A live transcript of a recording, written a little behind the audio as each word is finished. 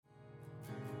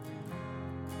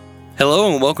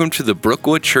Hello and welcome to the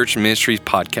Brookwood Church Ministries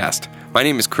podcast. My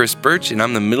name is Chris Birch and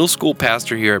I'm the middle school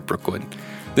pastor here at Brookwood.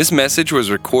 This message was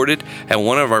recorded at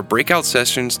one of our breakout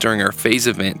sessions during our Phase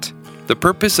event. The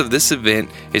purpose of this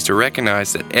event is to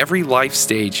recognize that every life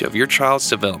stage of your child's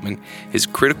development is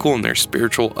critical in their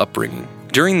spiritual upbringing.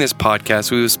 During this podcast,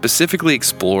 we will specifically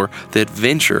explore the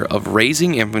adventure of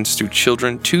raising infants through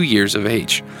children 2 years of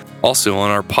age. Also, on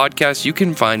our podcast, you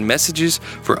can find messages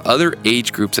for other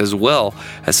age groups as well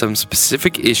as some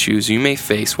specific issues you may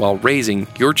face while raising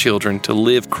your children to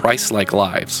live Christ-like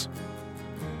lives.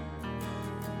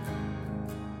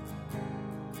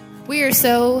 We are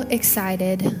so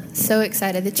excited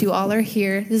that you all are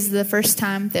here. This is the first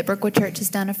time that Brookwood Church has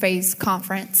done a Phase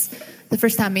conference. The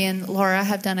first time me and Laura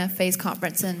have done a Phase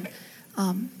conference, and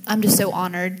I'm just so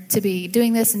honored to be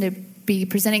doing this and to be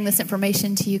presenting this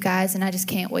information to you guys, and I just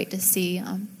can't wait to see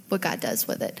what God does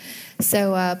with it.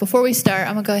 So before we start,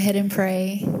 I'm going to go ahead and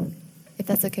pray, if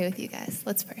that's okay with you guys.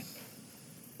 Let's pray.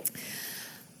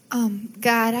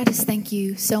 God, I just thank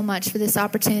you so much for this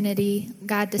opportunity,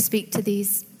 God, to speak to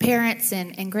these parents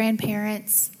and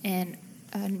grandparents and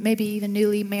maybe even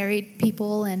newly married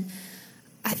people. And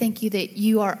I thank you that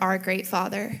you are our great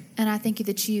Father. And I thank you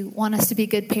that you want us to be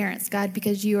good parents, God,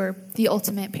 because you are the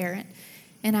ultimate parent.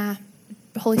 And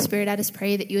Holy Spirit, I just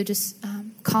pray that you would just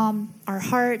calm our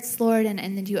hearts, Lord,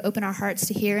 and that you open our hearts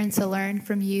to hear and to learn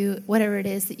from you, whatever it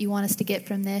is that you want us to get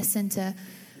from this, and to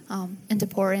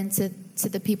pour into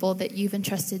the people that you've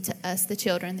entrusted to us, the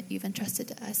children that you've entrusted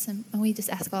to us. And we just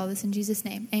ask all this in Jesus'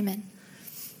 name. Amen.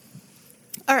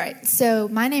 All right, so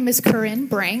my name is Corinne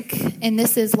Brank, and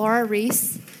this is Laura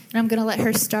Reese, and I'm going to let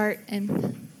her start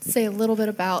and say a little bit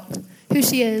about who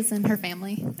she is and her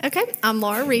family. Okay, I'm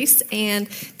Laura Reese, and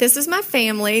this is my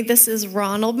family. This is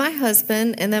Ronald, my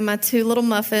husband, and then my two little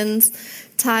muffins,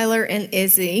 Tyler and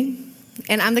Izzy.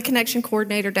 And I'm the connection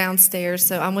coordinator downstairs,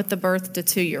 so I'm with the birth to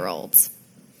 2-year-olds.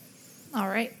 All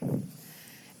right.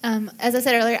 As I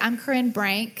said earlier, I'm Corinne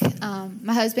Brank.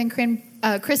 My husband,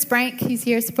 Chris Brank, he's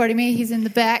here supporting me. He's in the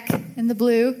back in the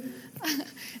blue.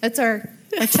 That's our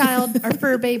child, our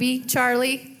fur baby,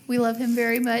 Charlie. We love him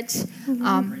very much.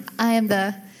 I am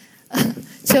the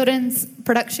children's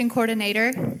production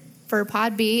coordinator for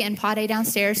Pod B and Pod A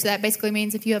downstairs. So that basically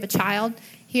means if you have a child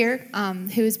here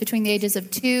who is between the ages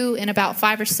of 2 and about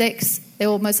 5 or 6, they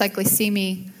will most likely see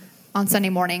me on Sunday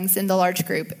mornings in the large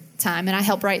group time. And I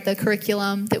help write the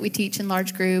curriculum that we teach in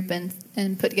large group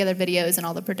and put together videos and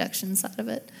all the production side of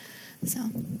it. So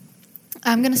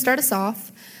I'm going to start us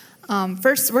off.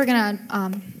 First, we're going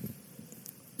to...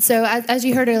 So as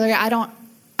you heard earlier,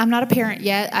 I'm not a parent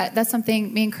yet. That's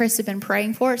something me and Chris have been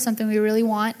praying for. It's something we really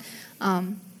want.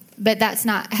 But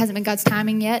hasn't been God's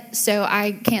timing yet, so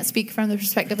I can't speak from the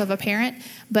perspective of a parent.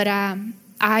 But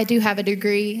I do have a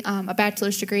degree, a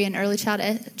bachelor's degree in early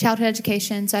childhood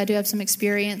education, so I do have some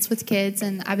experience with kids,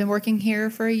 and I've been working here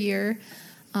for a year,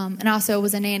 and also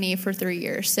was a nanny for 3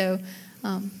 years. So,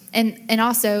 and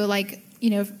also, like, you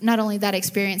know, not only that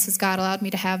experience has God allowed me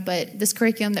to have, but this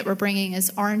curriculum that we're bringing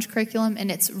is Orange curriculum,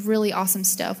 and it's really awesome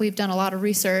stuff. We've done a lot of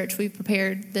research. We've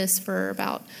prepared this for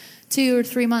about 2 or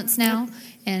 3 months now.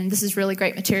 And this is really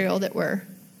great material that we're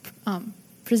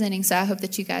presenting, so I hope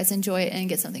that you guys enjoy it and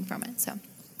get something from it. So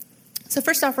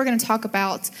first off, we're going to talk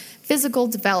about physical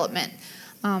development.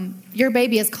 Your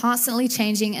baby is constantly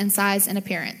changing in size and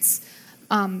appearance.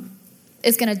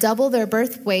 It's going to double their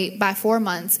birth weight by 4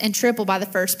 months and triple by the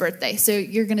first birthday. So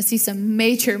you're going to see some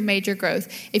major, major growth.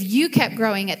 If you kept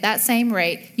growing at that same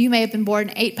rate, you may have been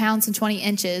born 8 pounds and 20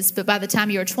 inches, but by the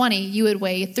time you were 20, you would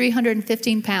weigh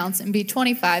 315 pounds and be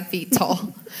 25 feet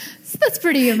tall. So that's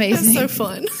pretty amazing. That's so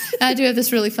fun. I do have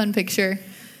this really fun picture,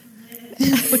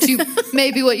 what you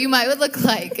might look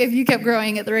like if you kept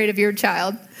growing at the rate of your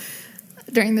child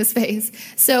during this phase.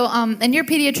 So, and your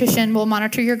pediatrician will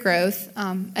monitor your growth,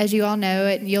 as you all know,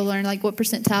 and you'll learn like what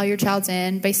percentile your child's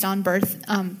in based on birth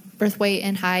weight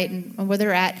and height and where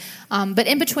they're at. But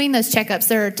in between those checkups,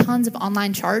 there are tons of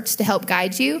online charts to help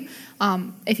guide you.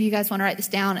 If you guys want to write this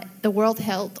down, the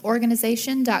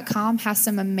worldhealthorganization.com has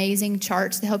some amazing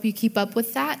charts to help you keep up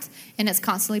with that, and it's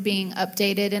constantly being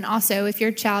updated. And also, if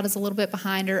your child is a little bit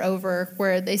behind or over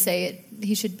where they say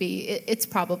he should be, it's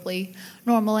probably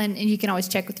normal, and you can always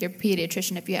check with your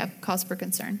pediatrician if you have cause for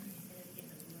concern.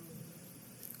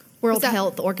 World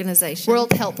Health Organization.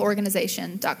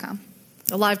 worldhealthorganization.com.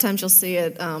 A lot of times you'll see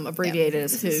it abbreviated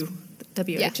as WHO.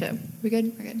 Yeah. We're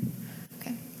good? We're good.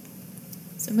 Okay.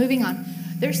 So moving on.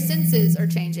 Their senses are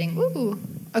changing. Ooh.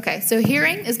 Okay, so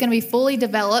hearing is going to be fully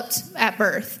developed at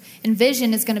birth, and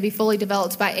vision is going to be fully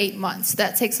developed by 8 months.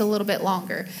 That takes a little bit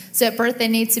longer. So at birth, they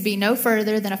need to be no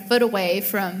further than a foot away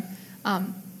from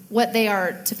what they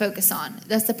are to focus on.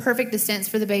 That's the perfect distance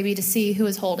for the baby to see who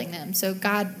is holding them. So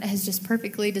God has just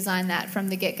perfectly designed that from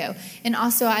the get-go. And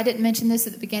also, I didn't mention this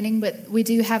at the beginning, but we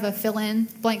do have a fill-in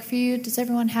blank for you. Does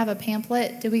everyone have a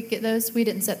pamphlet? Did we get those? We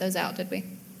didn't set those out, did we?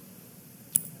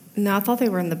 No, I thought they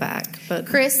were in the back. But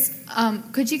Chris,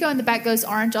 could you go in the back, goes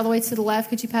orange all the way to the left?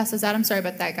 Could you pass those out? I'm sorry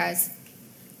about that, guys.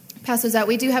 Pass those out.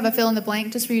 We do have a fill in the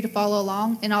blank just for you to follow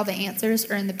along, and all the answers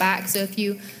are in the back. So if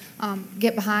you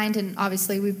get behind, and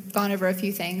obviously we've gone over a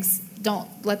few things, don't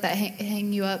let that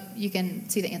hang you up. You can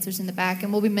see the answers in the back,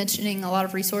 and we'll be mentioning a lot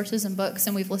of resources and books,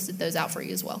 and we've listed those out for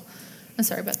you as well. I'm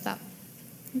sorry about that.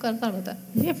 I'm glad I thought about that.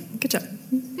 Yeah, good job.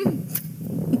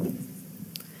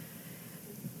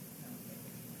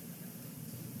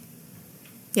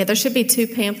 Yeah, there should be 2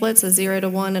 pamphlets, a 0 to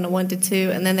 1 and a 1 to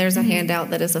 2, and then there's a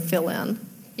handout that is a fill-in.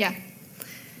 Yeah.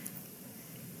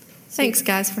 Thanks,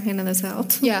 guys, for handing those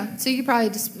out. Yeah, so you could probably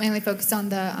just mainly focus on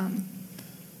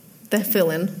The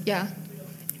fill-in. yeah.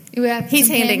 We have He's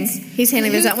some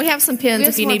handing those out. We have some pens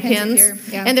if you need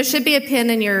pens. Yeah. And there should be a pen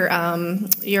in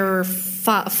your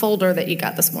folder that you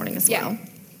got this morning as well. Yeah.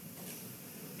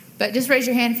 But just raise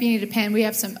your hand if you need a pen. We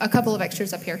have a couple of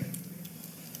extras up here.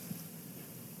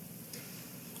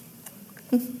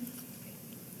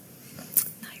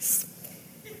 Nice.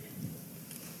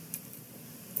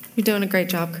 You're doing a great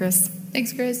job, Chris.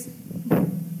 Thanks, Chris.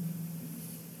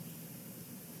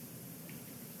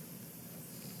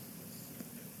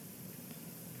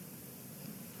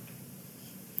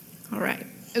 All right.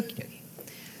 Okay.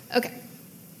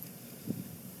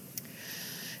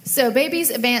 So babies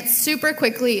advance super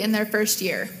quickly in their first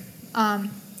year.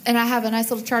 And I have a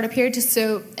nice little chart up here just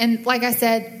so, and like I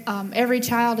said, every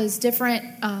child is different.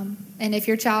 And if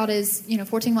your child is,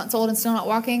 14 months old and still not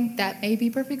walking, that may be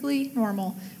perfectly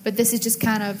normal. But this is just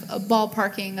kind of a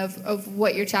ballparking of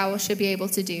what your child should be able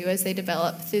to do as they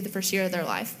develop through the first year of their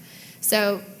life.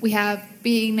 So we have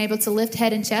being able to lift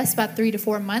head and chest by 3 to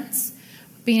 4 months,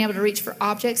 being able to reach for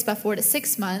objects by 4 to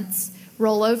 6 months,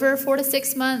 roll over 4 to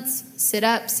 6 months, sit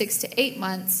up 6 to 8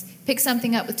 months, pick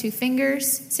something up with 2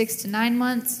 fingers 6 to 9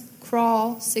 months,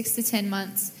 crawl 6 to 10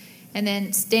 months, and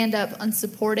then stand up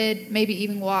unsupported, maybe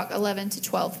even walk 11 to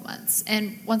 12 months.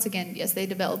 And once again, yes, they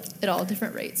develop at all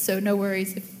different rates. So no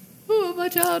worries if, my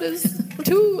child is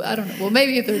 2. I don't know. Well,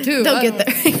 maybe if they're 2. They'll get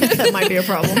there. That might be a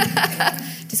problem.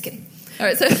 Just kidding. All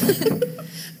right, so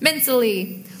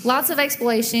mentally, lots of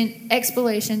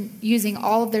exploration using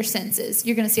all of their senses.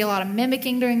 You're going to see a lot of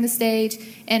mimicking during the stage.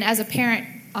 And as a parent,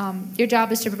 your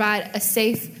job is to provide a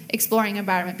safe, exploring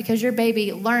environment because your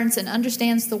baby learns and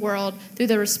understands the world through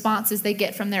the responses they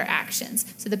get from their actions.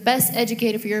 So the best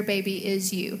educator for your baby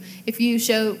is you. If you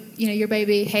show, your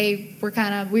baby, hey, we're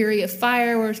kind of weary of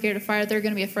fire, we're scared of fire, they're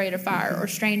going to be afraid of fire, or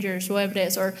strangers, whatever it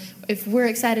is. Or if we're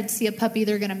excited to see a puppy,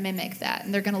 they're going to mimic that,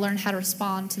 and they're going to learn how to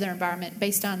respond to their environment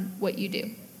based on what you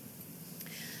do.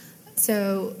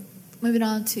 So moving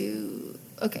on to,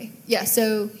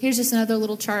 so here's just another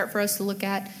little chart for us to look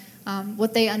at.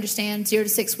 What they understand, 0 to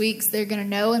 6 weeks, they're going to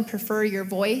know and prefer your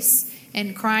voice.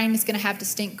 And crying is going to have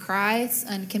distinct cries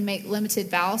and can make limited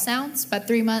vowel sounds. By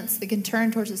 3 months, they can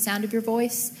turn towards the sound of your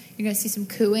voice. You're going to see some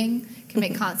cooing, can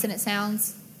make consonant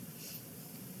sounds.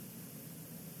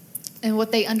 And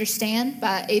what they understand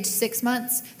by age 6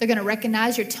 months, they're going to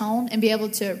recognize your tone and be able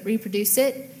to reproduce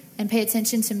it and pay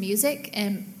attention to music.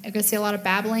 And you're going to see a lot of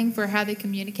babbling for how they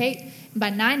communicate. And by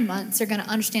 9 months, they're going to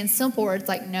understand simple words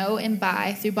like no and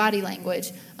bye through body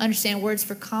language, understand words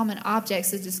for common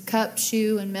objects such as cup,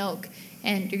 shoe, and milk.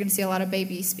 And you're going to see a lot of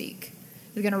babies speak.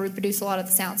 They're going to reproduce a lot of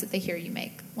the sounds that they hear you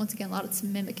make. Once again, a lot of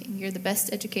some mimicking. You're the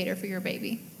best educator for your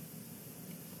baby.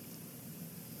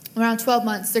 Around 12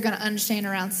 months, they're going to understand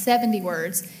around 70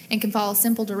 words and can follow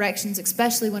simple directions,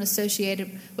 especially when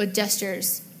associated with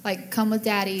gestures like come with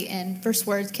daddy, and first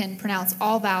words can pronounce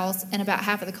all vowels and about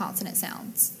half of the consonant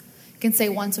sounds. You can say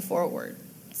 1 to 4 words.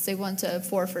 Say 1 to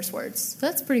 4 first words. So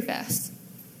that's pretty fast.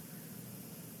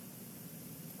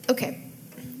 Okay,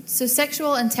 so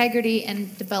sexual integrity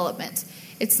and development.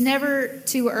 It's never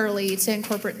too early to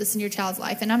incorporate this in your child's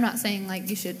life. And I'm not saying like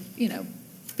you should,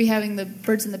 be having the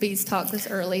birds and the bees talk this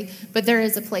early, but there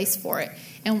is a place for it.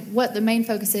 And what the main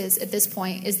focus is at this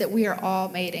point is that we are all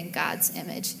made in God's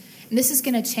image. And this is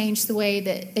going to change the way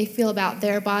that they feel about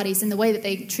their bodies and the way that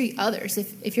they treat others.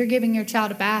 If you're giving your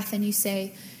child a bath and you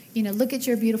say, look at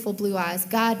your beautiful blue eyes.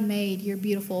 God made your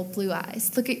beautiful blue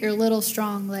eyes. Look at your little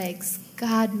strong legs.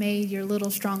 God made your little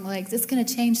strong legs. It's going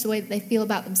to change the way that they feel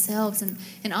about themselves.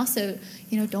 And also,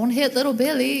 don't hit little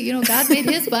Billy. God made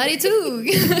his body too.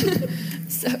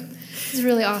 So this is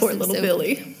really awesome. Poor little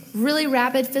Billy. Really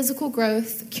rapid physical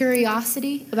growth,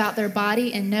 curiosity about their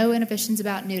body, and no inhibitions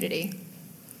about nudity.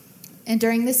 And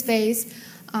during this phase,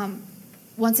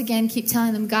 once again, keep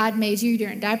telling them God made you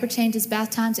during diaper changes, bath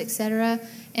times, etc.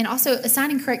 And also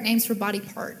assigning correct names for body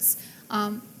parts.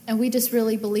 And we just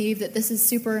really believe that this is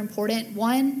super important.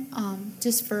 One,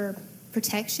 just for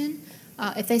protection.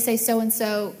 If they say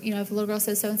so-and-so, if a little girl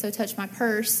says so-and-so touched my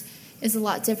purse, is a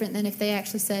lot different than if they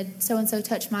actually said so-and-so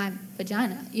touched my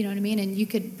vagina. You know what I mean? And you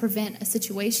could prevent a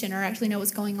situation or actually know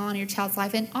what's going on in your child's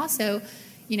life. And also,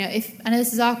 if I know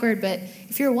this is awkward, but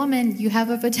if you're a woman, you have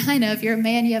a vagina. If you're a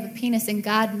man, you have a penis, and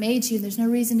God made you. There's no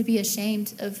reason to be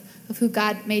ashamed of who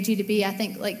God made you to be. I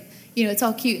think, it's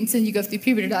all cute until you go through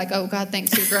puberty, like, oh, God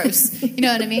thinks you're gross. You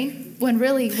know what I mean? When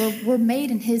really we're made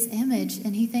in His image,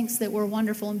 and He thinks that we're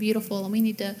wonderful and beautiful, and we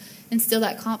need to instill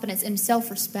that confidence and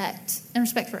self-respect and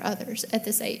respect for others at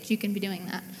this age. You can be doing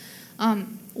that.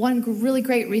 One really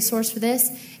great resource for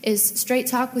this is Straight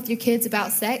Talk with Your Kids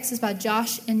About Sex. It's by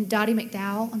Josh and Dottie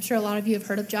McDowell. I'm sure a lot of you have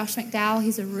heard of Josh McDowell.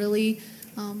 He's a really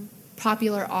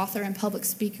popular author and public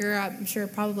speaker. I'm sure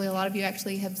probably a lot of you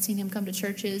actually have seen him come to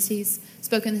churches. He's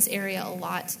spoken in this area a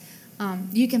lot.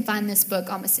 You can find this book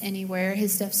almost anywhere.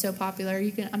 His stuff's so popular.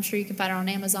 I'm sure you can find it on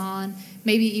Amazon,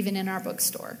 maybe even in our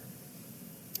bookstore.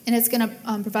 And it's going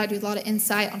to provide you with a lot of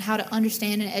insight on how to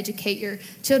understand and educate your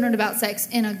children about sex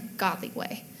in a godly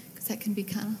way. Because that can be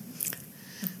kind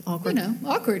of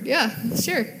awkward. Yeah,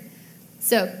 sure.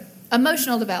 So,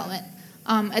 emotional development.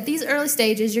 At these early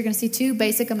stages, you're going to see two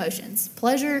basic emotions,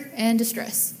 pleasure and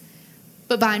distress.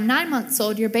 But by 9 months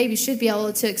old, your baby should be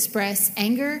able to express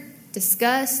anger,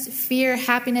 disgust, fear,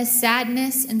 happiness,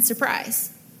 sadness, and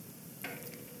surprise.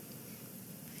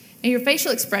 And your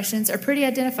facial expressions are pretty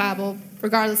identifiable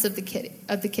regardless of the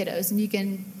kiddos. And you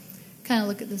can kind of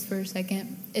look at this for a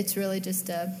second. It's really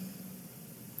just,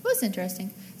 what's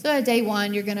interesting. So at day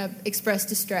 1, you're going to express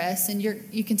distress. And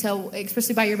you can tell,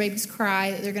 especially by your baby's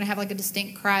cry, that they're going to have like a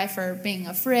distinct cry for being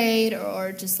afraid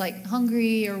or just like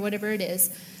hungry or whatever it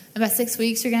is. And by 6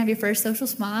 weeks, you're going to have your first social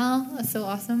smile. That's so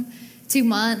awesome. 2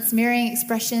 months, mirroring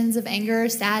expressions of anger,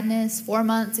 sadness. 4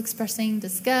 months, expressing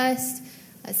disgust.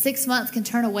 6 months can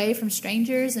turn away from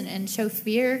strangers and show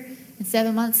fear. And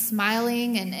 7 months,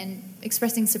 smiling and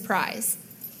expressing surprise.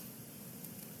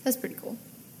 That's pretty cool.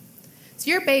 So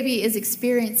your baby is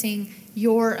experiencing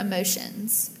your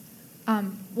emotions.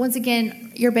 Once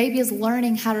again, your baby is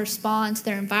learning how to respond to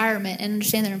their environment and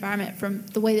understand their environment from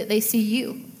the way that they see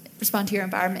you respond to your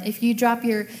environment. If you drop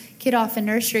your kid off in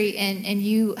nursery and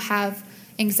you have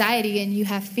anxiety and you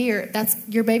have fear,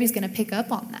 your baby's going to pick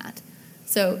up on that.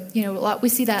 So, we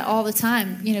see that all the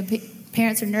time.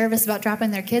 Parents are nervous about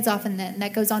dropping their kids off, and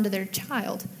that goes on to their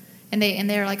child. And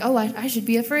they're like, oh, I should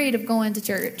be afraid of going to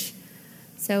church.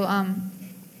 So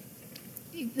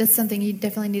that's something you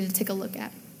definitely need to take a look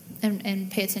at and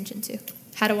pay attention to.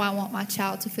 How do I want my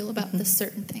child to feel about this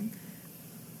certain thing?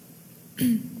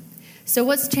 So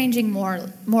what's changing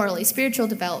morally? Spiritual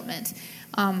development.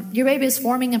 Your baby is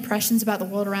forming impressions about the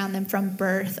world around them from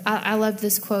birth. I love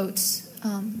this quote.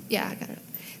 I got it.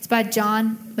 It's by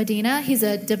John Medina. He's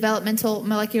a developmental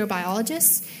molecular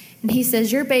biologist. And he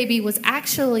says, your baby was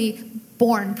actually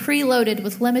born preloaded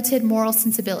with limited moral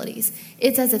sensibilities.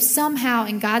 It's as if somehow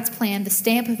in God's plan, the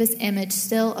stamp of His image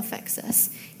still affects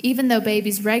us. Even though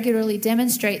babies regularly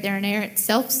demonstrate their inherent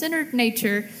self-centered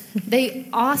nature, they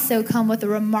also come with a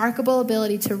remarkable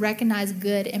ability to recognize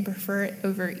good and prefer it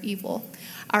over evil.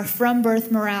 Our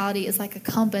from-birth morality is like a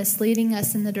compass leading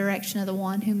us in the direction of the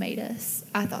one who made us.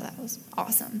 I thought that was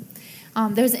awesome.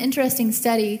 There was an interesting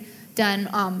study done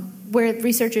where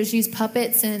researchers used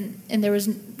puppets, and there was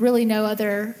really no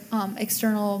other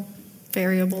external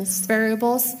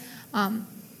variables.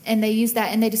 And they used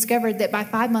that, and they discovered that by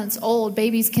 5 months old,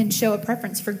 babies can show a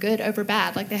preference for good over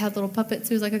bad. Like they had little puppets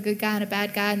who was like a good guy and a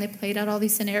bad guy, and they played out all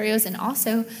these scenarios. And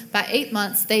also, by 8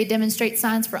 months, they demonstrate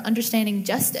signs for understanding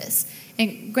justice.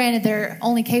 And granted, they're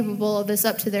only capable of this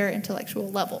up to their intellectual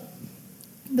level.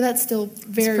 But that's still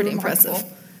very remarkable.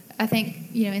 Impressive. I think,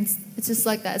 it's just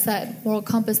like that. It's that moral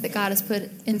compass that God has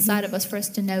put inside of us for us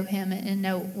to know Him and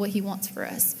know what He wants for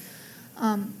us.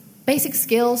 Basic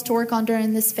skills to work on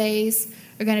during this phase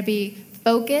are going to be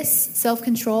focus,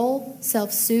 self-control,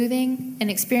 self-soothing, and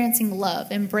experiencing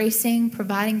love, embracing,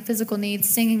 providing physical needs,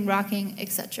 singing, rocking,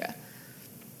 etc.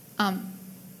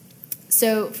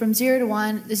 So from 0 to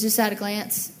 1, this is just at a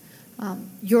glance.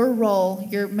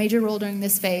 Your major role during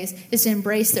this phase is to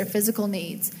embrace their physical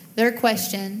needs. Their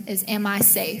question is, am I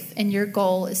safe? And your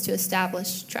goal is to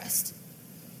establish trust.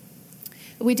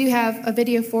 We do have a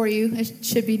video for you. It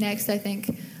should be next, I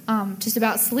think, just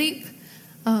about sleep.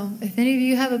 If any of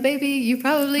you have a baby, you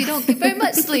probably don't get very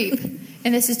much sleep.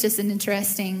 And this is just an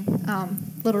interesting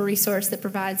little resource that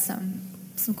provides some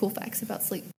cool facts about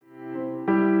sleep.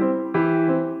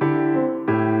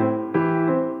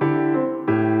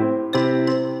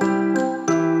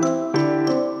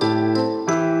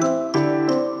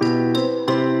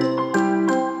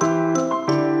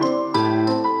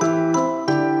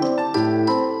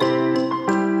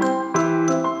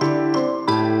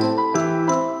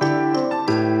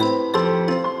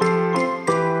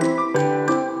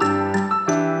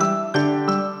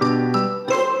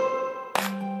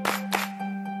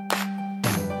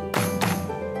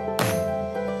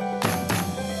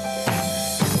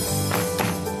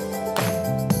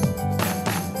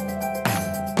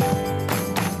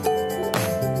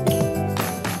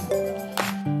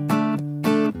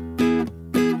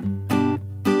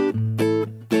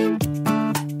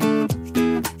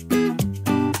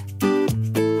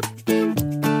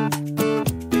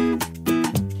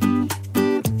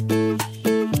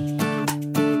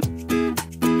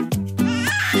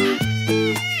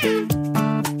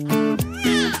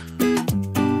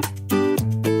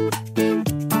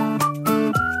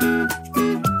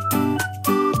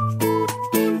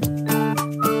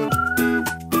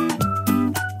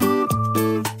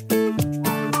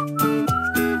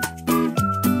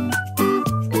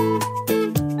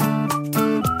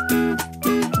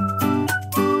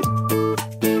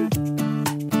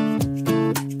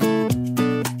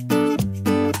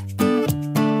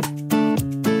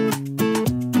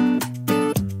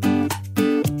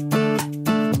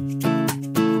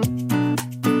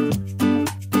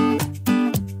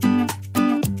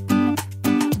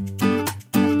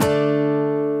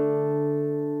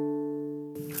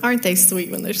 Aren't they sweet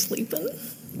when they're sleeping?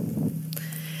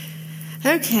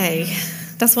 Okay,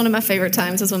 that's one of my favorite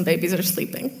times is when babies are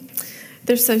sleeping.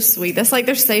 They're so sweet. That's like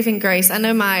their saving grace. I know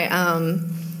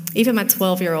even my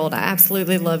 12-year-old, I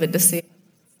absolutely love it to see.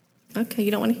 Okay,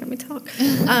 you don't want to hear me talk?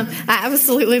 I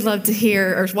absolutely love to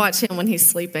hear or watch him when he's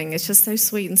sleeping. It's just so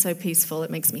sweet and so peaceful.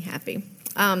 It makes me happy.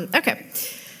 Okay.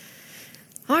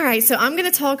 All right, so I'm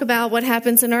going to talk about what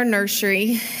happens in our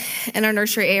nursery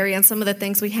area and some of the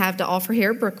things we have to offer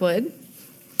here at Brookwood.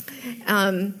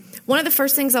 One of the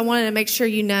first things I wanted to make sure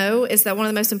you know is that one of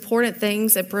the most important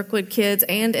things at Brookwood Kids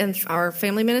and in our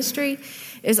family ministry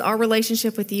is our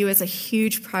relationship with you is a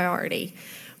huge priority.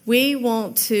 We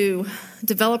want to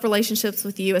develop relationships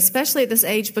with you, especially at this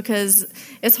age, because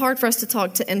it's hard for us to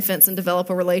talk to infants and develop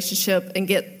a relationship and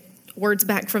get words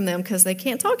back from them because they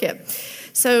can't talk yet.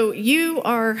 So you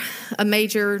are a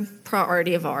major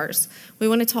priority of ours. We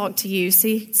want to talk to you,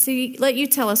 let you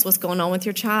tell us what's going on with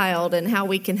your child and how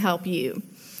we can help you.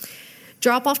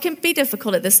 Drop-off can be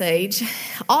difficult at this age.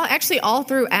 All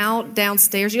throughout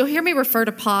downstairs, you'll hear me refer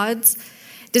to pods.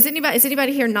 Does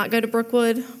anybody here not go to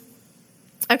Brookwood?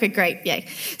 Okay, great, yay.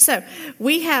 So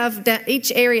we have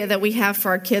each area that we have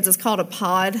for our kids is called a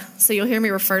pod. So you'll hear me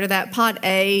refer to that, pod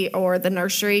A or the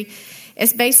nursery.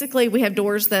 It's basically we have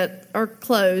doors that are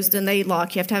closed and they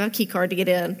lock. You have to have a key card to get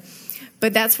in.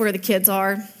 But that's where the kids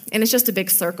are. And it's just a big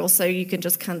circle, so you can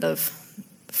just kind of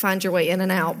find your way in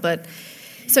and out.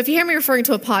 So if you hear me referring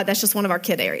to a pod, that's just one of our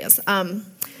kid areas.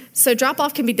 So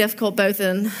drop-off can be difficult both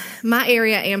in my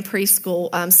area and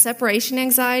preschool. Separation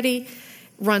anxiety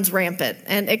runs rampant,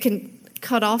 and it can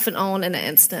cut off and on in an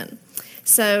instant.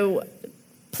 So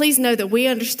please know that we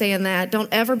understand that. Don't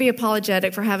ever be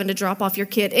apologetic for having to drop off your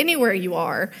kid anywhere you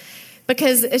are,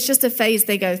 because it's just a phase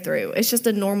they go through. It's just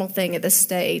a normal thing at this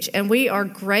stage. And we are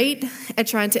great at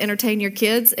trying to entertain your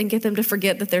kids and get them to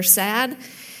forget that they're sad,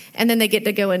 and then they get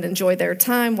to go and enjoy their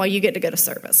time while you get to go to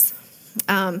service.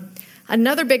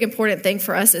 Another big important thing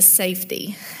for us is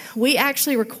safety. We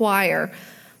actually require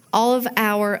all of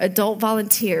our adult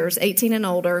volunteers, 18 and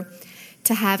older,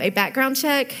 to have a background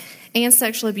check and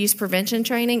sexual abuse prevention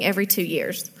training every 2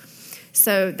 years.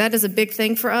 So that is a big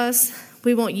thing for us.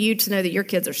 We want you to know that your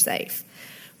kids are safe.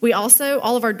 We also,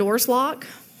 all of our doors lock,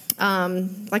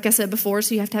 like I said before,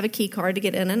 so you have to have a key card to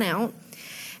get in and out.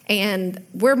 And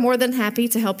we're more than happy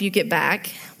to help you get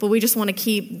back, but we just want to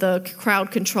keep the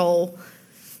crowd control,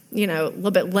 a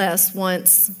little bit less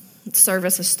once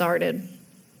service has started.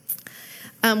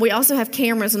 We also have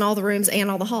cameras in all the rooms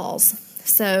and all the halls.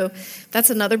 So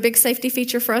that's another big safety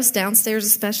feature for us downstairs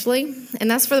especially, and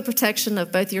that's for the protection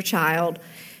of both your child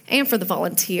and for the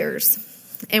volunteers.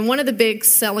 And one of the big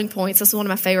selling points, this is one of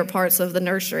my favorite parts of the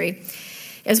nursery,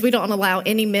 is we don't allow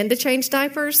any men to change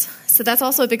diapers. So that's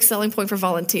also a big selling point for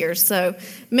volunteers. So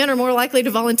men are more likely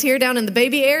to volunteer down in the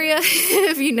baby area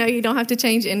if you know you don't have to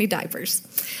change any diapers.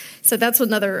 So that's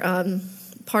another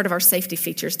part of our safety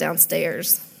features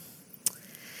downstairs.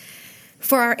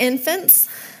 For our infants,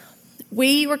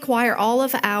 we require all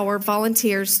of our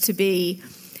volunteers to be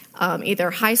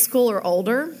either high school or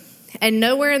older, and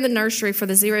nowhere in the nursery for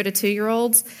the 0 to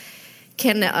 2-year-olds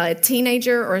can a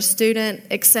teenager or a student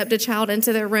accept a child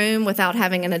into their room without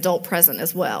having an adult present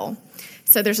as well.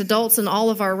 So there's adults in all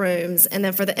of our rooms, and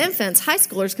then for the infants, high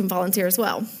schoolers can volunteer as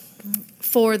well.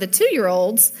 For the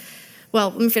 2-year-olds, well,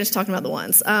 let me finish talking about the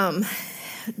ones.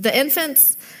 The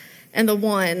infants and the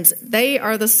ones, they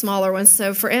are the smaller ones.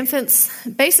 So for infants,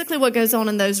 basically what goes on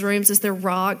in those rooms is they're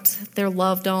rocked, they're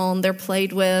loved on, they're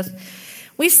played with.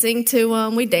 We sing to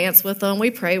them, we dance with them,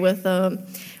 we pray with them,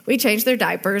 we change their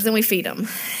diapers, and we feed them.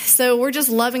 So we're just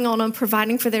loving on them,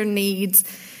 providing for their needs,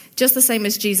 just the same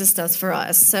as Jesus does for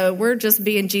us. So we're just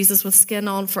being Jesus with skin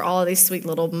on for all of these sweet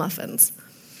little muffins.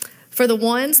 For the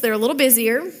ones, they're a little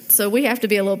busier, so we have to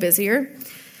be a little busier.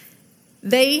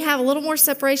 They have a little more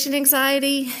separation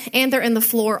anxiety, and they're in the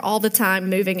floor all the time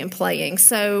moving and playing.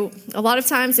 So a lot of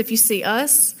times if you see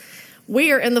us,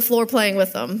 we are in the floor playing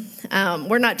with them.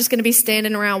 We're not just going to be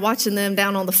standing around watching them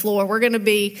down on the floor. We're going to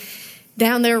be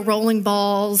down there rolling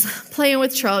balls, playing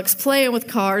with trucks, playing with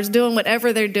cars, doing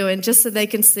whatever they're doing just so they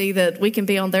can see that we can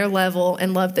be on their level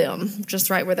and love them just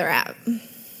right where they're at.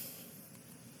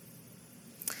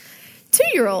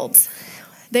 2-year-olds,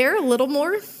 they're a little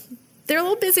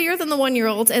busier than the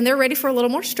 1-year-olds, and they're ready for a little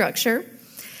more structure.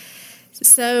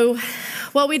 So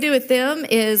what we do with them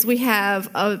is we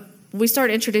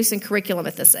start introducing curriculum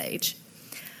at this age.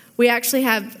 We actually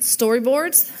have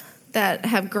storyboards that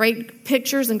have great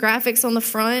pictures and graphics on the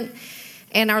front,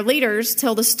 and our leaders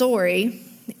tell the story,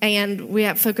 and we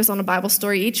have focus on a Bible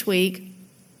story each week.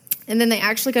 And then they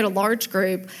actually go to large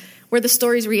group where the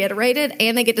story's reiterated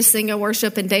and they get to sing and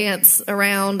worship and dance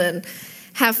around and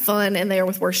have fun in there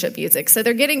with worship music. So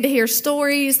they're getting to hear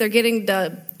stories, they're getting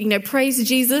to, praise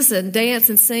Jesus and dance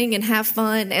and sing and have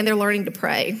fun, and they're learning to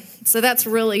pray. So that's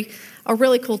really a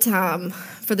really cool time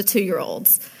for the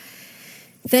 2-year-olds.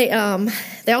 They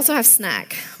also have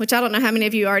snack, which I don't know how many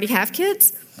of you already have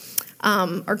kids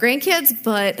or grandkids,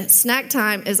 but snack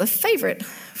time is a favorite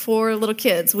for little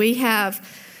kids. We're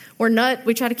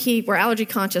allergy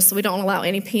conscious, so we don't allow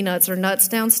any peanuts or nuts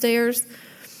downstairs.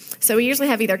 So we usually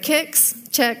have either Kix,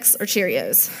 Chex, or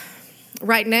Cheerios.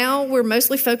 Right now, we're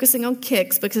mostly focusing on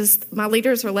Kix because my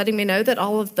leaders are letting me know that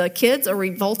all of the kids are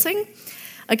revolting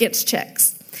against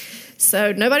Chex.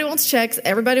 So nobody wants Chex,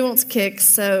 everybody wants Kix,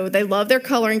 so they love their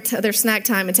their snack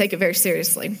time and take it very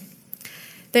seriously.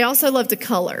 They also love to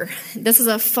color. This is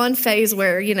a fun phase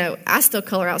where, I still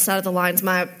color outside of the lines.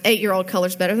 My 8-year-old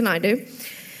colors better than I do.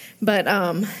 But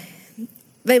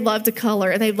they love to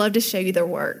color, and they love to show you their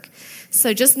work.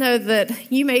 So just know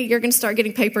that you're going to start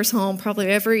getting papers home probably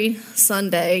every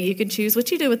Sunday. You can choose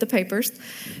what you do with the papers,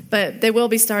 but they will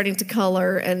be starting to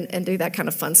color and do that kind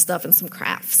of fun stuff and some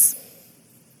crafts.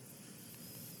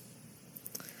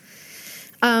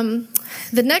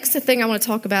 The next thing I want to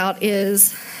talk about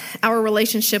is our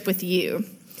relationship with you.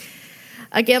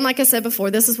 Again, like I said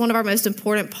before, this is one of our most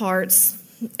important parts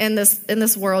in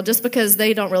this world, just because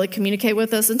they don't really communicate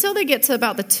with us until they get to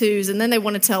about the 2s, and then they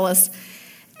want to tell us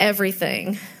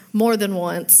everything more than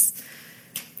once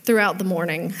throughout the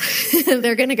morning.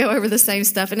 They're going to go over the same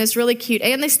stuff, and it's really cute.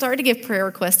 And they start to give prayer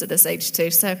requests at this age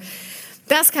too, so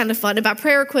that's kind of fun. About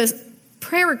prayer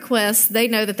requests, they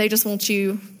know that they just want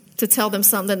you to tell them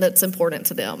something that's important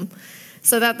to them.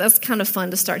 So that's kind of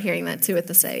fun to start hearing that too at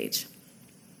this age.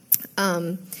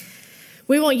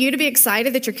 We want you to be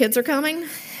excited that your kids are coming,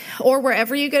 or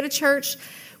wherever you go to church,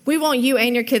 we want you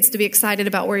and your kids to be excited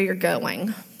about where you're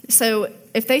going. So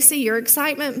if they see your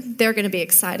excitement, they're going to be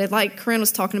excited. Like Corinne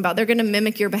was talking about, they're going to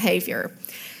mimic your behavior.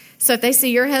 So if they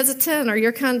see you're hesitant or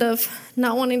you're kind of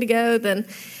not wanting to go, then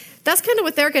that's kind of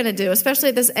what they're going to do, especially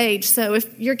at this age. So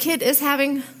if your kid is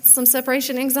having some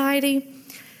separation anxiety,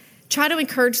 try to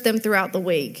encourage them throughout the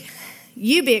week.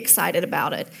 You be excited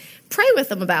about it. Pray with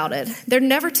them about it. They're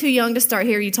never too young to start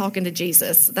hearing you talking to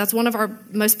Jesus. That's one of our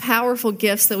most powerful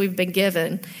gifts that we've been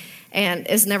given, and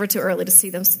it's never too early to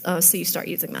see you start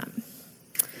using that.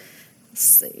 Let's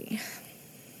see.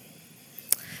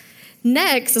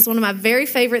 Next is one of my very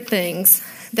favorite things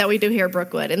that we do here at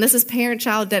Brookwood, and this is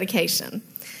parent-child dedication.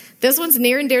 This one's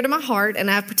near and dear to my heart, and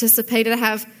I've participated. I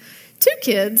have 2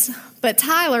 kids, but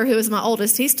Tyler, who is my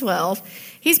oldest, he's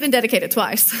 12. He's been dedicated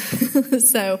twice.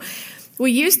 So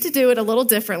we used to do it a little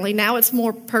differently. Now it's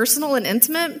more personal and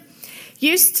intimate.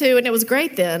 Used to, and it was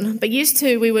great then, but used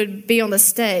to we would be on the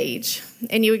stage,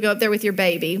 and you would go up there with your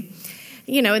baby,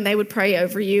 and they would pray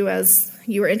over you as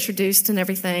you were introduced and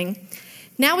everything.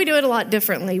 Now we do it a lot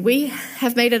differently. We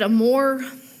have made it a more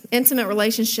intimate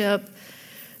relationship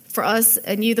for us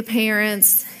and you, the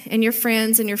parents, and your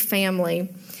friends and your family.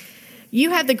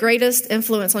 You have the greatest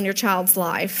influence on your child's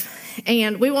life,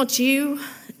 and we want you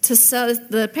to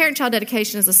the parent-child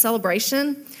dedication is a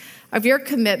celebration of your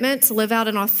commitment to live out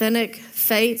an authentic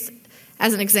faith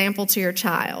as an example to your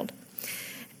child.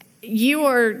 You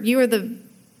are the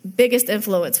biggest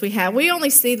influence we have. We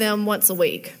only see them once a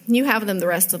week. You have them the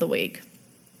rest of the week.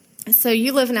 So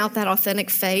you living out that authentic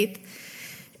faith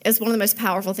is one of the most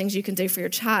powerful things you can do for your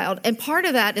child. And part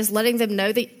of that is letting them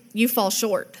know that you fall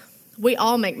short. We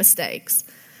all make mistakes.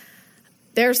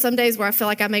 There are some days where I feel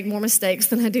like I make more mistakes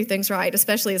than I do things right,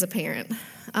 especially as a parent.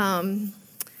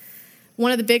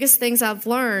 One of the biggest things I've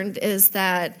learned is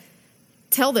that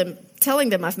telling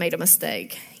them I've made a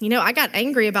mistake. I got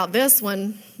angry about this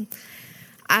when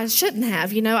I shouldn't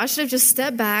have. I should have just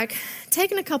stepped back,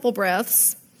 taken a couple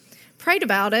breaths, prayed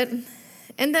about it,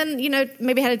 and then,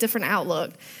 maybe had a different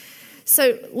outlook.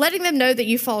 So letting them know that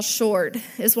you fall short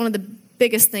is one of the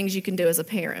biggest things you can do as a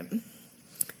parent.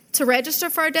 To register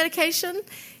for our dedication,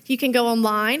 you can go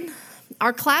online.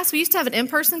 Our class, we used to have an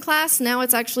in-person class. Now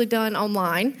it's actually done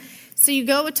online. So you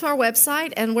go to our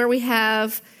website, and where we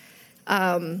have,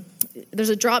 there's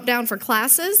a drop-down for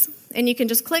classes, and you can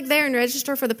just click there and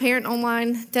register for the Parent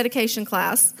Online Dedication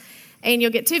class. And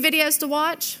you'll get 2 videos to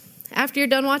watch. After you're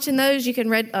done watching those, you can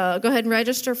go ahead and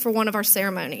register for one of our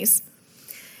ceremonies.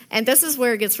 And this is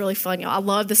where it gets really fun, y'all. I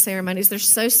love the ceremonies. They're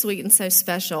so sweet and so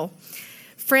special.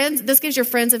 Friends, this gives your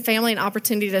friends and family an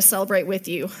opportunity to celebrate with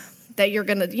you, that you're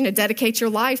going to, dedicate your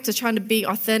life to trying to be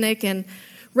authentic and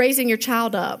raising your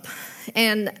child up.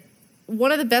 And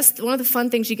one of the fun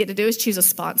things you get to do is choose a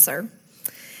sponsor.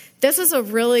 This is a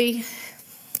really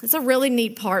It's a really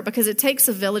neat part because it takes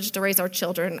a village to raise our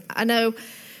children. I know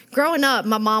growing up,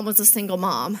 my mom was a single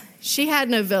mom. She had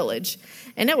no village,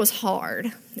 and it was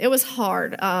hard. It was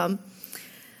hard.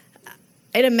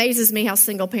 It amazes me how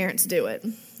single parents do it.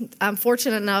 I'm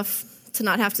fortunate enough to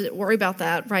not have to worry about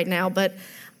that right now, but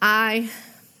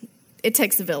it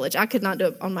takes a village. I could not do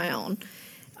it on my own.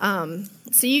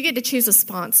 So you get to choose a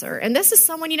sponsor. And this is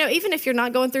someone, even if you're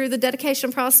not going through the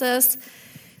dedication process,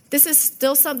 this is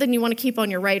still something you want to keep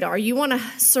on your radar. You want to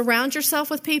surround yourself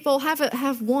with people,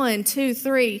 have 1, 2,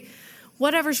 3,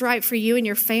 whatever's right for you and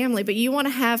your family, but you want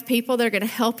to have people that are going to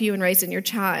help you in raising your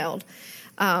child.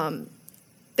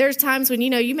 There's times when,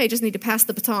 you may just need to pass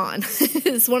the baton.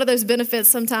 It's one of those benefits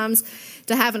sometimes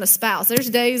to having a spouse. There's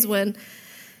days when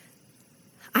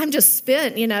I'm just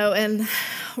spent, and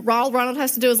all Ronald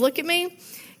has to do is look at me,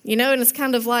 and it's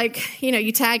kind of like,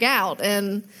 you tag out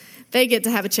and they get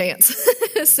to have a chance.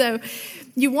 So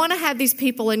you want to have these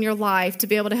people in your life to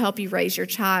be able to help you raise your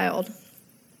child.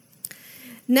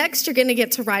 Next, you're going to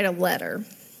get to write a letter.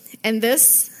 And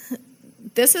this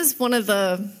is one of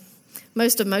the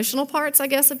most emotional parts, I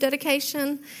guess, of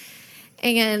dedication.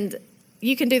 And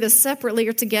you can do this separately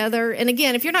or together. And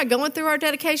again, if you're not going through our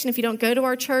dedication, if you don't go to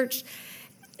our church,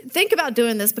 think about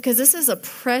doing this because this is a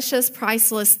precious,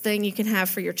 priceless thing you can have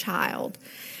for your child.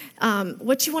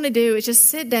 What you want to do is just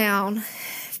sit down,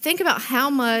 think about how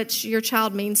much your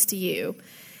child means to you,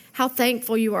 how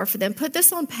thankful you are for them. Put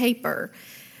this on paper.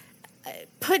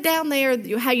 Put down there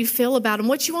how you feel about them,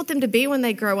 what you want them to be when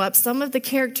they grow up, some of the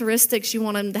characteristics you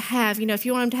want them to have. If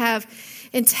you want them to have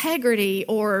integrity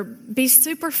or be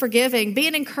super forgiving, be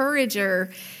an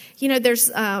encourager.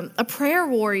 There's a prayer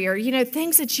warrior,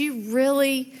 things that you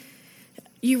really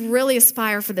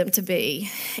aspire for them to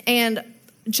be. And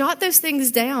jot those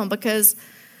things down because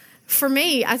for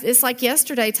me, it's like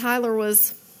yesterday, Tyler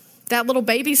was that little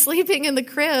baby sleeping in the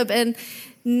crib, and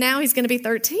now he's going to be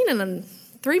 13 in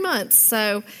 3 months.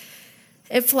 So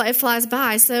it flies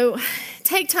by. So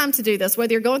take time to do this,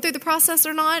 whether you're going through the process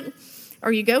or not,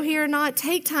 or you go here or not,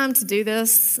 take time to do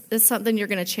this. It's something you're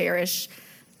going to cherish.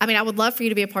 I would love for you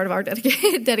to be a part of our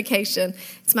dedication.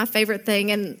 It's my favorite thing.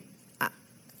 And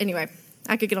anyway,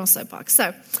 I could get on a soapbox.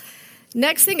 So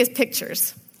next thing is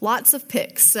pictures. Lots of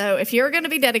pics. So if you're going to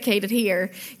be dedicated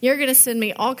here, you're going to send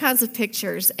me all kinds of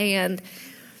pictures. And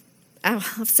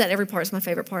I've said every part is my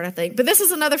favorite part, I think. But this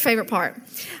is another favorite part.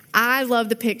 I love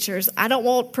the pictures. I don't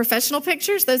want professional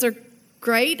pictures. Those are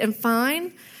great and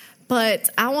fine. But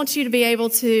I want you to be able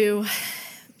to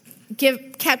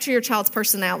capture your child's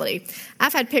personality.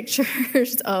 I've had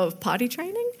pictures of potty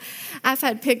training. I've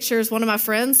had pictures, one of my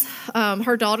friends,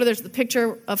 her daughter, there's the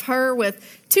picture of her with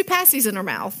 2 passies in her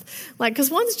mouth. Because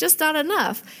one's just not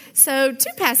enough. So 2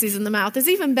 passies in the mouth is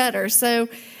even better. So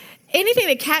anything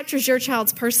that captures your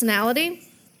child's personality,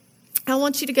 I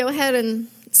want you to go ahead and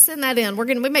send that in.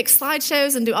 We make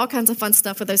slideshows and do all kinds of fun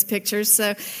stuff with those pictures.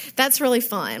 So that's really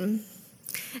fun.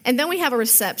 And then we have a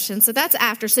reception. So that's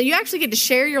after. So you actually get to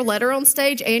share your letter on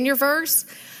stage and your verse,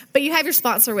 but you have your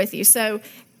sponsor with you. So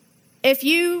if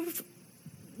you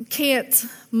can't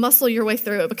muscle your way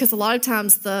through it, because a lot of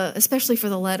times, especially for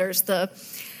the letters, the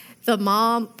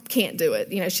mom can't do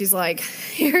it. She's like,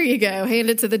 here you go, hand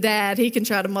it to the dad. He can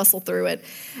try to muscle through it.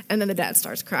 And then the dad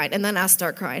starts crying, and then I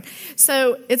start crying.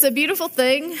 So it's a beautiful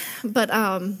thing, but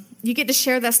you get to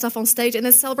share that stuff on stage and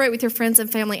then celebrate with your friends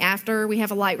and family after. We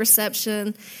have a light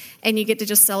reception, and you get to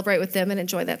just celebrate with them and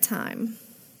enjoy that time.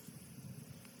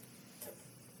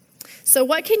 So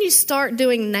what can you start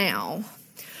doing now?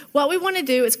 What we want to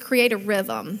do is create a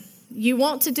rhythm. You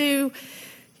want to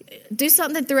do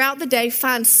something throughout the day.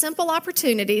 Find simple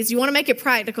opportunities. You want to make it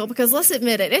practical because let's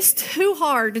admit it, it's too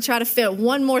hard to try to fit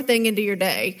one more thing into your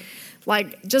day.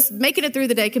 Just making it through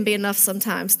the day can be enough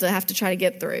sometimes to have to try to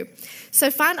get through.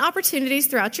 So find opportunities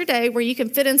throughout your day where you can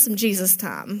fit in some Jesus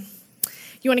time.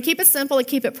 You want to keep it simple and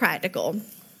keep it practical.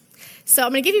 So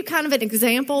I'm going to give you kind of an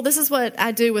example. This is what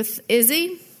I do with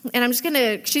Izzy. And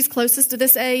she's closest to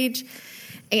this age.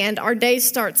 And our day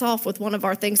starts off with one of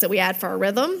our things that we add for our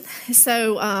rhythm.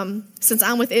 So since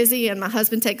I'm with Izzy and my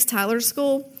husband takes Tyler to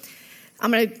school,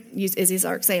 I'm going to use Izzy as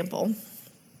our example.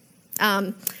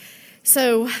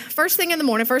 So first thing in the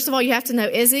morning, first of all, you have to know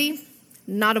Izzy,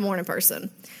 not a morning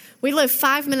person. We live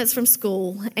 5 minutes from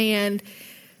school, and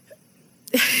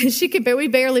we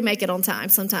barely make it on time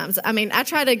sometimes. I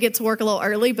try to get to work a little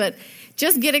early, but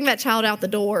just getting that child out the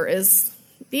door is,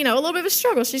 a little bit of a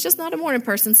struggle. She's just not a morning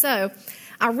person. So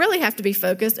I really have to be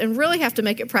focused and really have to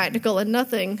make it practical and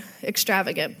nothing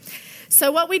extravagant.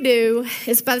 So what we do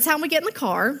is by the time we get in the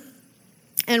car,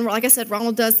 and like I said,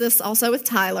 Ronald does this also with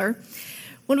Tyler,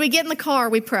 when we get in the car,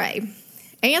 we pray.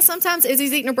 And sometimes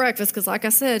Izzy's eating her breakfast because, like I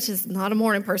said, she's not a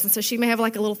morning person. So she may have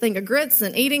like a little thing of grits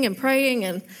and eating and praying.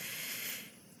 And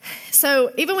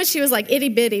so even when she was like itty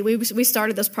bitty, we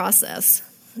started this process.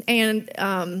 And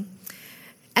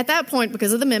at that point,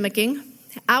 because of the mimicking,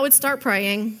 I would start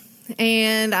praying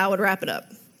and I would wrap it up.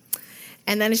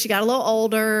 And then as she got a little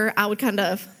older, I would kind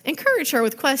of encourage her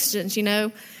with questions,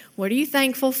 what are you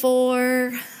thankful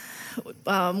for?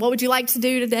 What would you like to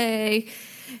do today?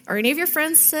 Are any of your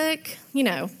friends sick? Kind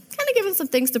of give them some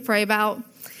things to pray about.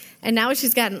 And now as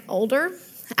she's gotten older,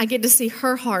 I get to see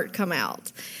her heart come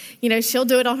out. She'll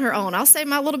do it on her own. I'll say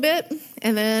my little bit,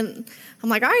 and then I'm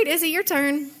like, all right, Izzy, your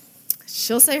turn.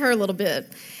 She'll say her little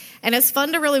bit. And it's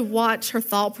fun to really watch her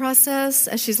thought process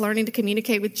as she's learning to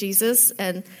communicate with Jesus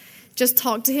and just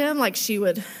talk to him like she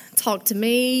would talk to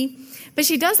me. But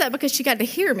she does that because she got to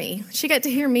hear me. She got to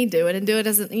hear me do it and do it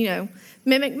as,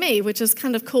 mimic me, which is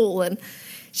kind of cool. And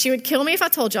she would kill me if I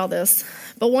told y'all this.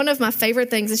 But one of my favorite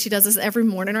things, and she does this every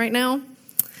morning right now,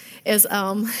 is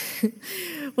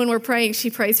when we're praying, she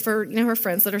prays for, her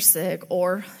friends that are sick,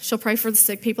 or she'll pray for the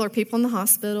sick people or people in the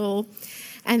hospital.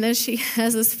 And then she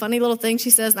has this funny little thing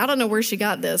she says, and I don't know where she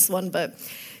got this one, but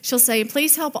she'll say,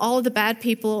 please help all of the bad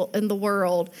people in the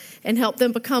world and help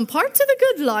them become parts of the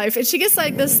good life. And she gets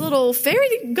like this little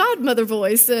fairy godmother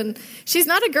voice, and she's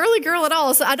not a girly girl at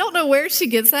all. So I don't know where she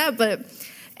gets that, but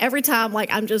every time,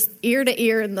 I'm just ear to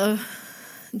ear in the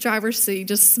driver's seat,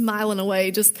 just smiling away,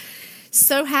 just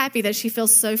so happy that she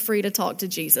feels so free to talk to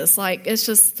Jesus. It's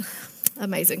just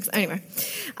amazing. Anyway,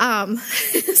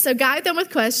 so guide them with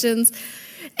questions.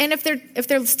 And if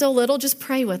they're still little, just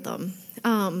pray with them.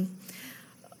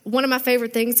 One of my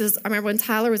favorite things is, I remember when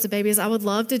Tyler was a baby, is I would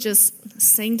love to just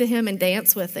sing to him and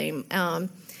dance with him.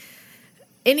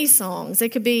 Any songs, it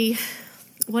could be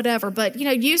whatever. But,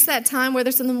 use that time, whether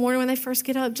it's in the morning when they first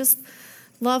get up, just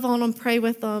love on them, pray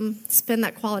with them, spend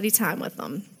that quality time with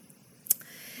them.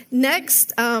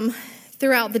 Next,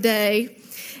 throughout the day,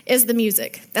 is the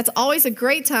music. That's always a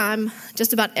great time.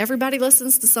 Just about everybody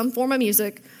listens to some form of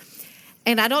music.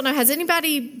 And I don't know, has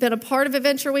anybody been a part of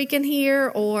Adventure Week in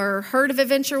here or heard of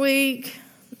Adventure Week?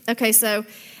 Okay, so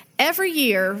every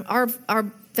year, our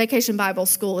Vacation Bible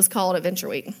School is called Adventure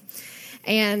Week.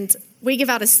 And we give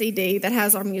out a CD that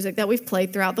has our music that we've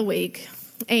played throughout the week.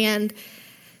 And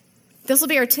this will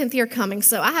be our 10th year coming.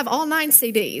 So I have all 9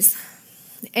 CDs.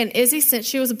 And Izzy, since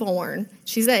she was born,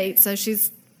 she's 8, so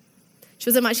she's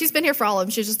been here for all of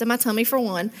them. She was just in my tummy for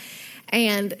one.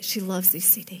 And she loves these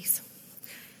CDs.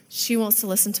 She wants to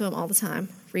listen to them all the time.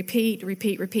 Repeat,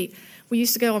 repeat, repeat. We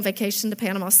used to go on vacation to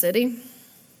Panama City.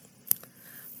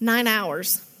 9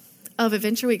 hours of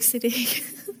Adventure Week CD.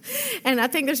 And I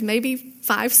think there's maybe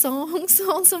 5 songs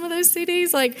on some of those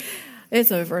CDs.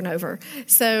 It's over and over.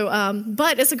 So,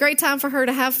 but it's a great time for her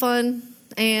to have fun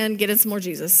and get in some more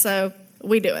Jesus. So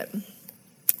we do it.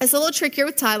 It's a little trickier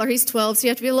with Tyler. He's 12, so you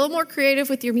have to be a little more creative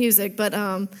with your music. But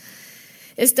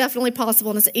it's definitely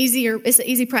possible, and it's an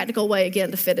easy, practical way,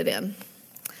 again, to fit it in.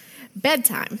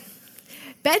 Bedtime.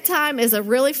 Bedtime is a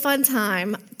really fun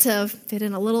time to fit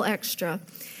in a little extra.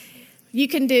 You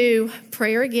can do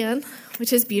prayer again,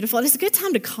 which is beautiful. And it's a good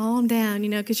time to calm down,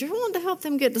 because you're wanting to help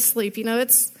them get to sleep.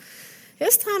 It's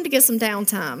time to get some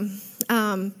downtime.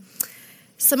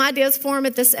 Some ideas for them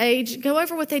at this age, go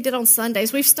over what they did on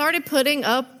Sundays. We've started putting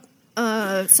up,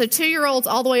 so 2-year-olds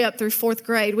all the way up through 4th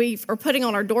grade, we are putting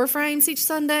on our door frames each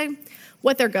Sunday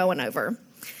what they're going over.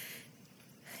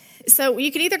 So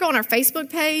you can either go on our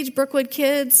Facebook page, Brookwood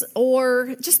Kids,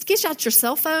 or just get out your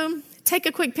cell phone, take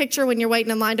a quick picture when you're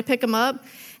waiting in line to pick them up,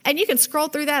 and you can scroll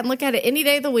through that and look at it any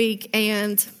day of the week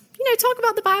and, talk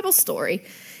about the Bible story.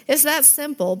 It's that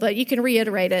simple, but you can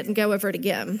reiterate it and go over it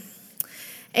again.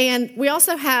 And we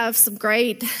also have some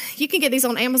you can get these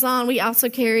on Amazon. We also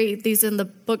carry these in the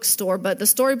bookstore, but the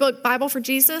Storybook Bible for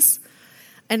Jesus,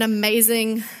 an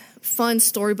amazing, fun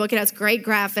storybook. It has great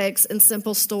graphics and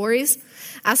simple stories.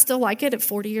 I still like it at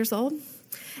 40 years old.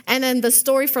 And then the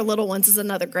Story for Little Ones is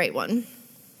another great one.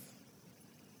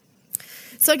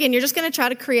 So again, you're just going to try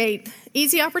to create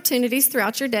easy opportunities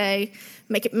throughout your day,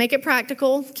 make it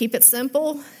practical, keep it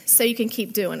simple so you can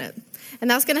keep doing it. And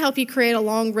that's going to help you create a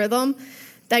long rhythm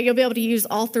that you'll be able to use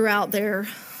all throughout their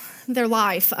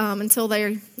life until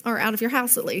they are out of your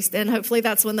house at least. And hopefully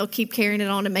that's when they'll keep carrying it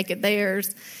on and make it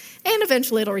theirs. And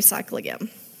eventually it'll recycle again.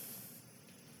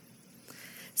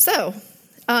 So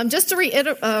just to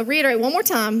reiterate one more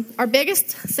time, our biggest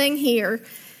thing here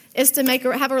is to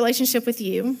have a relationship with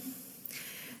you.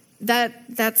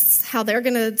 That's how they're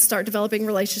going to start developing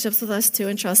relationships with us too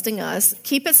and trusting us.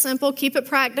 Keep it simple. Keep it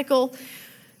practical.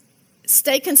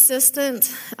 Stay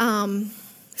consistent.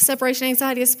 separation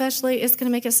anxiety especially, it's going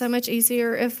to make it so much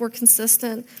easier if we're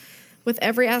consistent with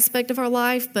every aspect of our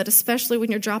life, but especially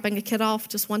when you're dropping a kid off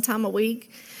just one time a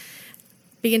week.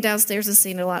 Being downstairs and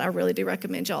seeing it a lot, I really do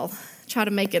recommend y'all try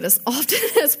to make it as often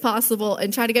as possible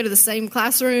and try to go to the same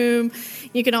classroom.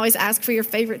 You can always ask for your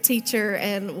favorite teacher,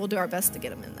 and we'll do our best to get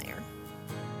them in there.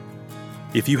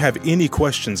 If you have any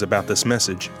questions about this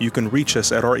message, you can reach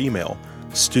us at our email,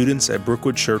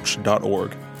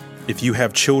 students@brookwoodchurch.org. If you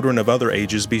have children of other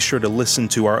ages, be sure to listen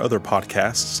to our other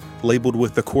podcasts labeled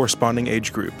with the corresponding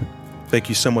age group. Thank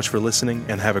you so much for listening,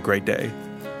 and have a great day.